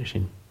 I'm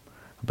finishing.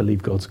 I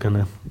believe God's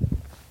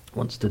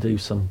wants to do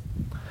some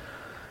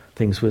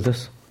things with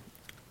us.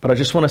 But I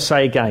just want to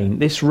say again,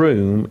 this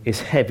room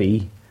is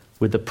heavy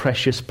with the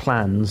precious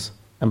plans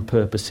and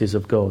purposes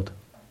of God.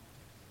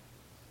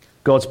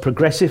 God's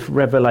progressive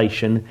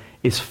revelation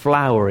is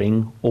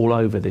flowering all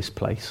over this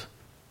place.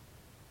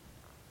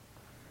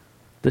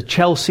 The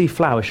Chelsea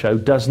Flower Show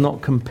does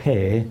not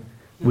compare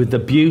with the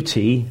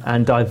beauty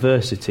and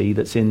diversity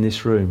that's in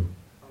this room.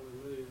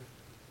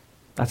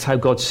 That's how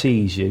God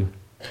sees you.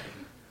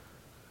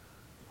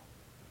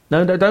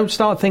 No, don't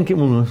start thinking,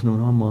 well,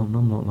 I'm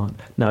not like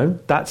that. No,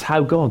 that's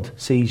how God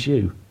sees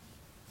you.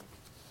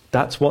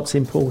 That's what's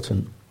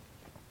important.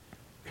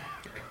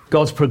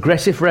 God's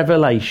progressive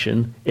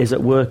revelation is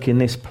at work in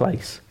this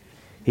place.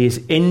 He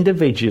is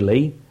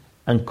individually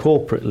and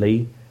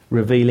corporately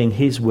revealing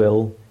his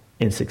will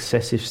in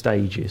successive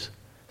stages,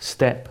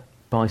 step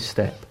by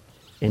step,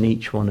 in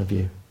each one of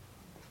you.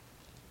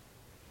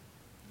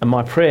 And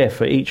my prayer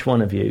for each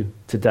one of you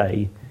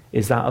today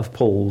is that of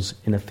Paul's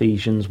in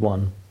Ephesians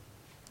 1,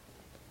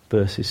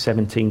 verses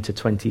 17 to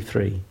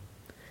 23.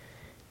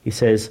 He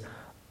says,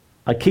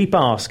 I keep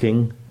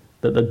asking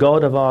that the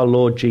God of our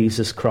Lord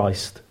Jesus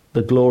Christ,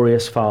 the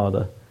glorious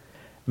Father,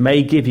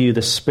 may give you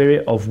the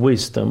spirit of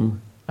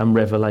wisdom and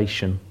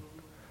revelation,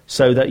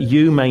 so that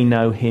you may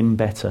know him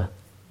better.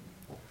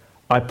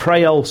 I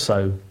pray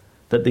also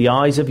that the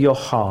eyes of your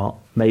heart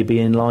may be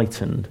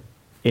enlightened,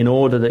 in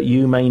order that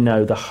you may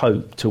know the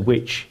hope to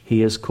which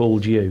he has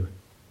called you,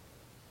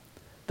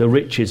 the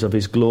riches of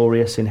his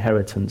glorious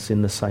inheritance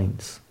in the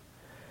saints,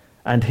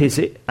 and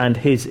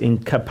his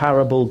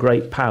incomparable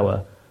great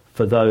power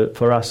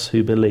for us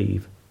who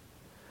believe.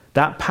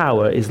 That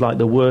power is like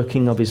the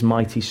working of his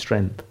mighty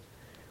strength,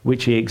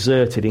 which he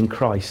exerted in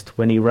Christ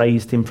when he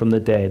raised him from the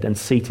dead and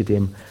seated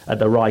him at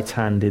the right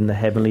hand in the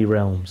heavenly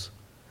realms,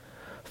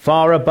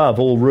 far above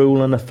all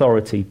rule and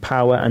authority,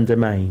 power and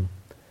domain,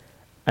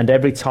 and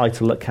every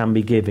title that can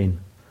be given,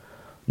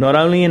 not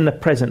only in the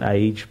present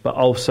age, but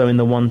also in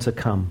the one to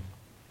come.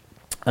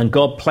 And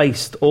God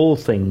placed all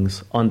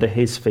things under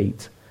his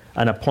feet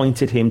and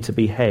appointed him to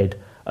be head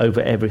over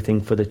everything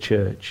for the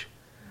church,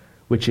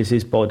 which is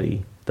his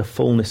body, the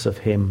fullness of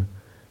him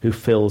who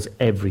fills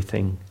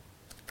everything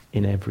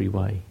in every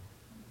way.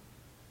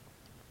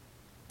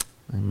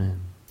 Amen.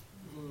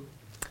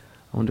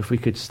 I wonder if we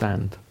could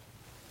stand.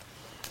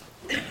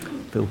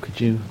 Bill, could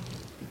you?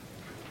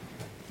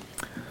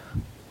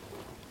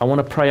 I want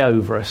to pray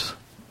over us.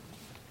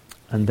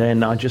 And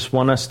then I just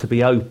want us to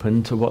be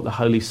open to what the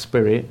Holy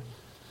Spirit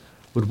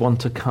would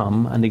want to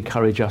come and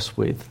encourage us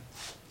with.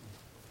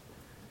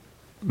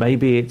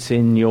 Maybe it's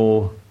in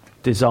your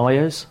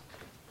desires.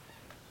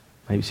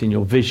 Maybe it's in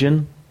your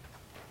vision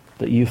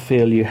that you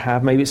feel you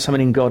have. Maybe it's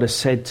something God has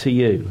said to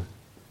you.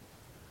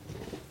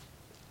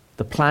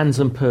 The plans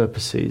and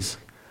purposes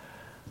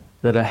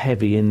that are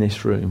heavy in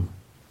this room,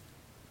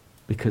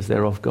 because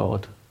they're of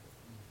God,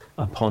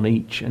 upon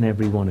each and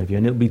every one of you.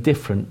 And it'll be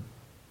different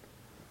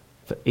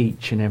for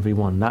each and every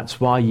one. That's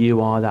why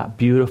you are that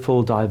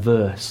beautiful,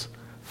 diverse,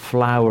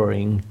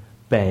 flowering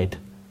bed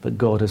that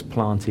God has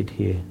planted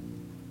here.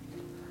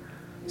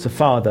 So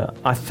Father,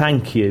 I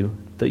thank you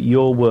that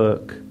your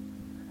work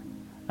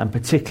and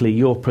particularly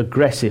your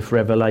progressive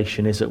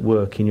revelation is at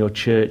work in your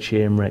church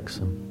here in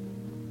Wrexham.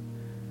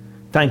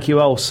 Thank you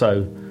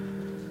also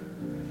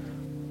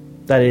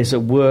that it is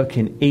at work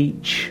in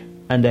each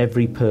and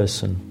every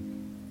person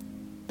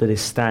that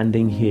is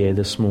standing here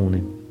this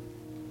morning.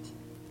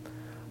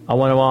 I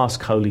want to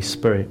ask, Holy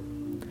Spirit,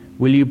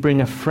 will you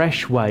bring a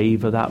fresh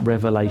wave of that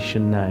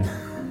revelation now,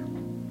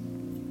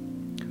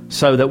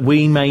 so that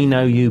we may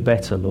know you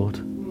better, Lord.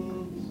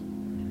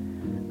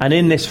 And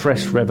in this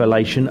fresh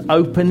revelation,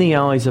 open the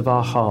eyes of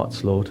our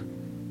hearts, Lord,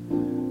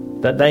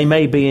 that they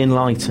may be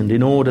enlightened,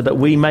 in order that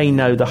we may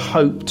know the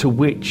hope to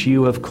which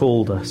you have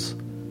called us,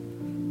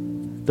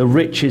 the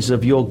riches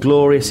of your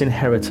glorious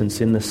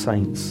inheritance in the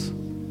saints.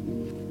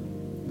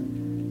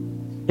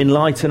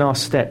 Enlighten our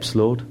steps,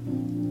 Lord.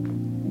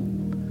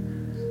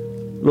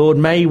 Lord,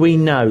 may we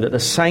know that the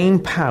same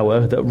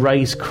power that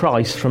raised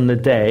Christ from the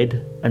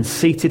dead and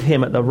seated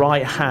him at the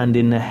right hand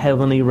in the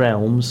heavenly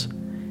realms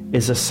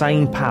is the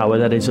same power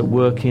that is at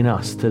work in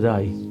us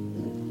today.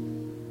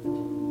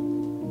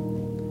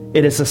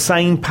 It is the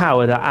same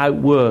power that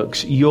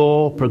outworks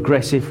your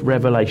progressive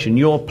revelation,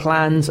 your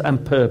plans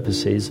and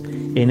purposes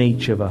in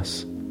each of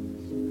us.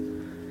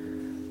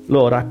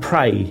 Lord, I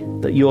pray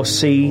that your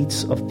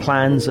seeds of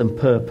plans and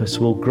purpose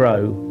will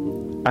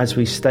grow as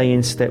we stay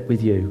in step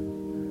with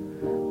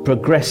you,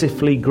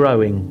 progressively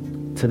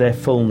growing to their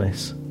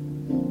fullness,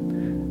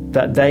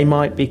 that they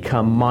might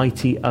become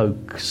mighty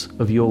oaks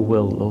of your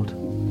will, Lord.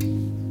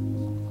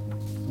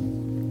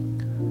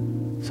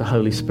 So,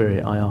 Holy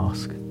Spirit, I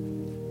ask,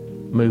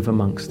 move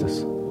amongst us.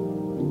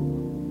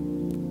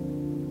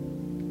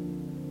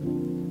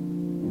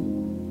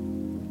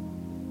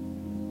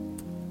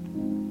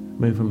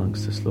 Move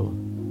amongst us, Lord.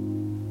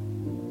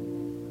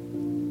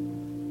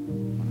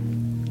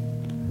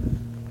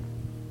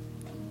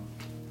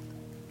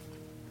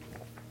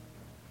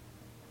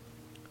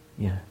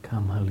 Yeah,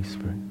 come, Holy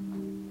Spirit.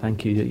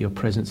 Thank you that your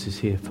presence is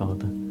here,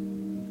 Father.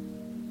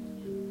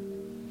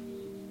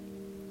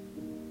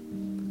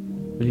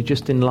 Will you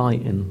just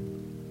enlighten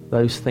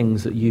those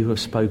things that you have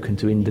spoken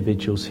to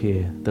individuals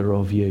here that are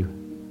of you?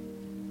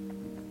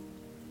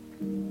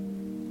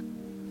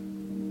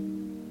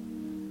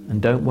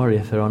 And don't worry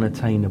if they're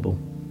unattainable.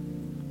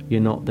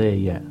 You're not there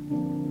yet.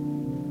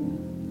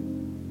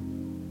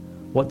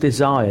 What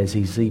desires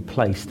has he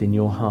placed in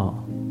your heart?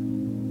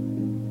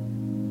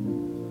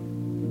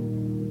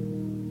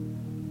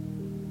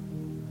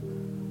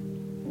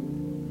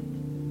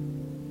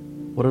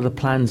 What are the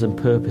plans and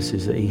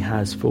purposes that he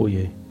has for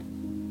you?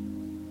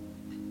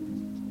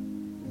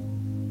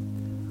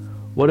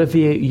 What have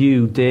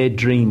you dared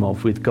dream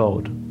of with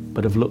God,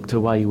 but have looked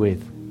away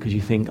with, because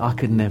you think, I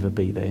could never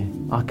be there.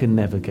 I can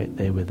never get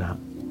there with that.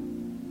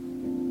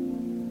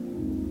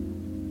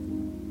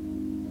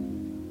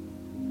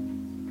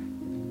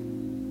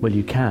 Well,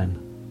 you can,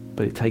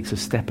 but it takes a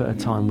step at a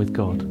time with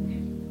God.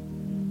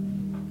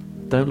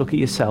 Don't look at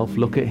yourself,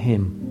 look at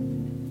him.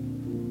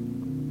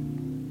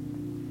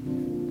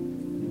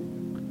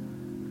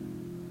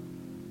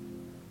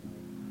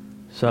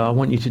 So I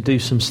want you to do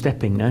some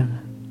stepping now.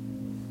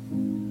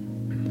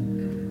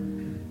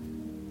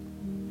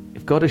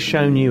 If God has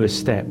shown you a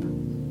step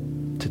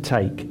to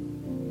take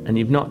and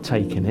you've not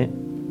taken it,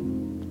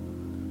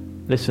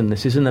 listen,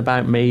 this isn't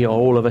about me or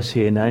all of us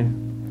here now.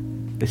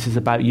 This is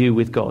about you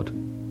with God.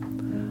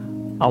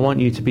 I want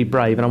you to be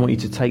brave, and I want you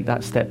to take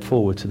that step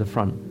forward to the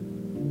front,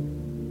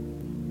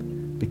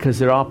 because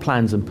there are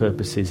plans and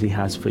purposes he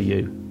has for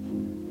you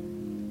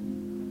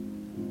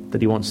that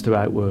he wants to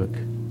outwork.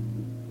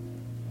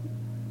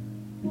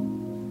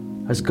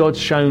 Has God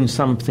shown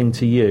something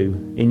to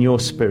you in your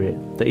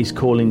spirit that he's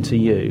calling to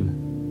you,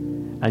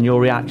 and your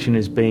reaction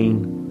has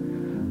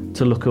been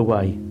to look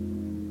away?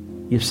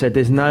 You've said,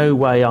 there's no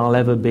way I'll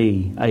ever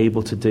be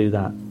able to do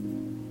that.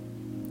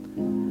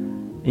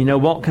 You know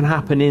what can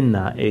happen in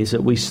that is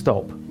that we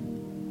stop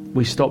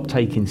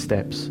taking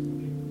steps.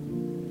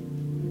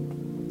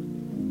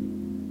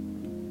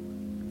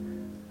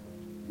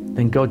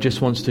 Then God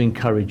just wants to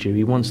encourage you.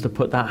 He wants to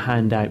put that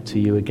hand out to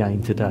you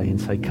again today and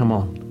say, come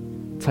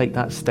on, take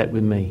that step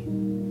with me.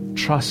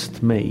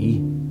 Trust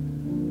me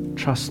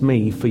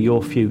for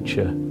your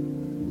future.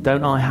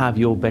 Don't I have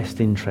your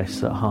best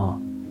interests at heart?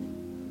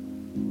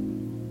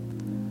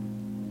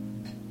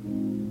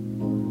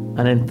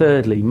 And then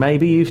thirdly,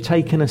 maybe you've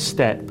taken a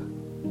step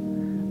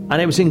and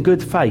it was in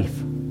good faith.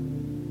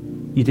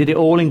 You did it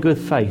all in good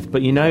faith,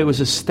 but you know it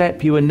was a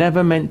step you were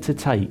never meant to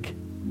take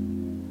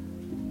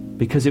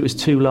because it was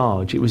too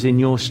large. It was in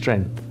your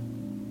strength.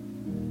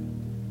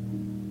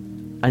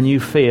 And you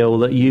feel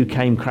that you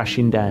came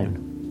crashing down.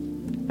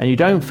 And you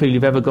don't feel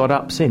you've ever got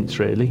up since,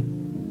 really.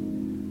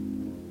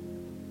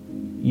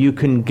 You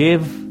can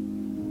give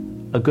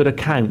a good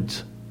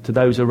account to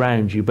those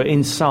around you, but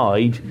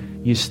inside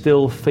you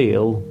still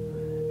feel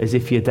as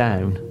if you're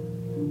down.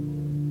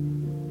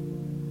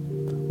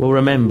 Well,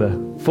 remember,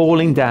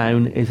 falling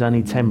down is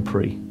only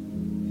temporary.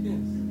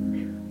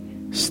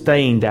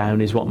 Staying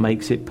down is what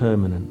makes it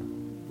permanent.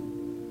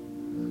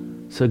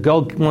 So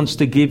God wants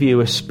to give you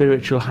a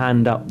spiritual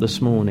hand up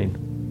this morning.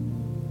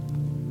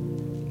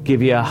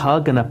 give you a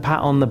hug and a pat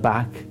on the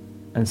back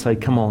and say,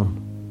 come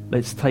on,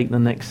 let's take the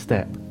next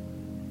step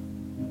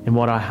in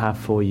what I have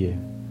for you.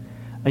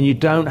 And you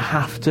don't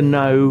have to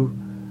know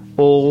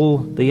all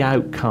the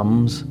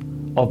outcomes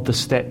of the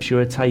steps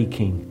you're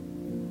taking.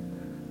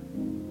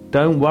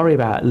 Don't worry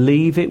about it.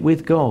 Leave it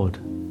with God.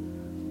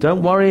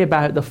 Don't worry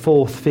about the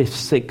 4th,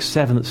 5th, 6th,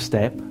 7th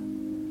step.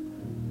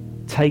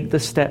 Take the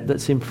step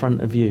that's in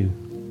front of you.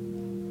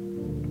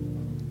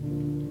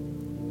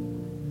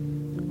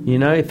 You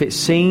know, if it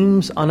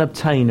seems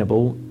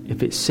unobtainable,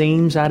 if it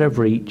seems out of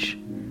reach,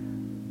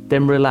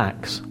 then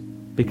relax,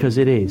 because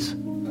it is.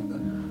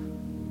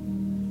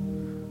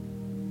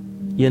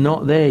 You're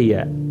not there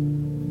yet.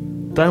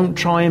 Don't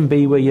try and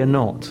be where you're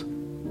not.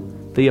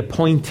 The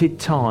appointed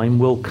time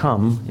will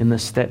come in the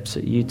steps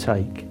that you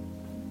take.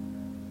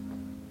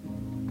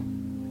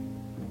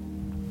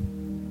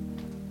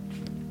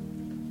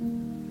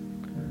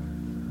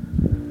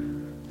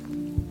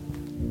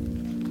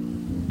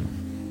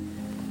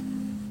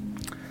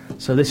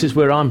 So this is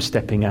where I'm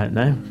stepping out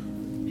now.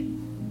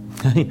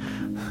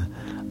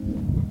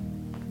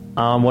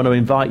 I want to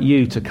invite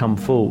you to come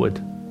forward.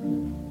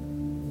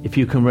 If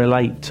you can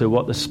relate to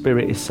what the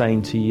Spirit is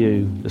saying to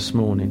you this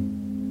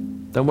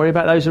morning. Don't worry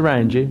about those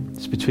around you.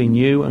 It's between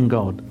you and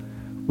God.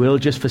 We'll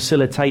just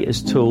facilitate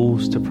as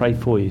tools to pray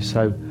for you.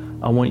 So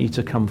I want you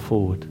to come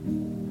forward.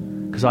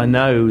 Because I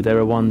know there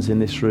are ones in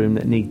this room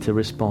that need to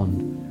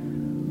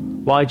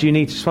respond. Why do you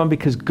need to respond?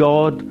 Because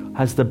God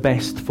has the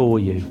best for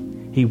you.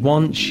 He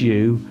wants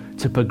you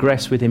to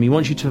progress with Him. He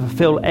wants you to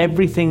fulfill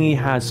everything He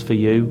has for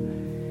you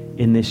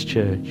in this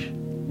church.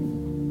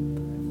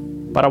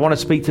 But I want to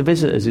speak to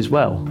visitors as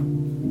well.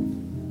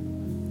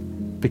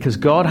 Because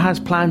God has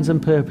plans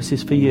and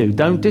purposes for you.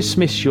 Don't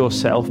dismiss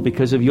yourself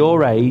because of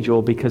your age,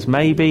 or because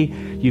maybe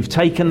you've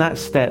taken that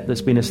step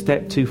that's been a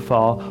step too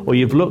far, or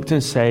you've looked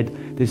and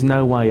said, there's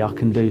no way I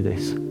can do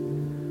this.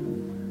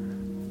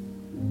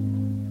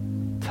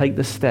 Take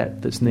the step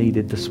that's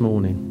needed this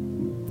morning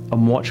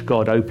and watch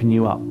God open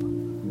you up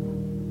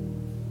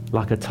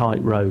like a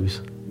tight rose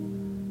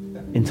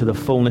into the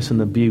fullness and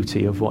the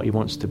beauty of what He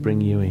wants to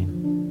bring you in.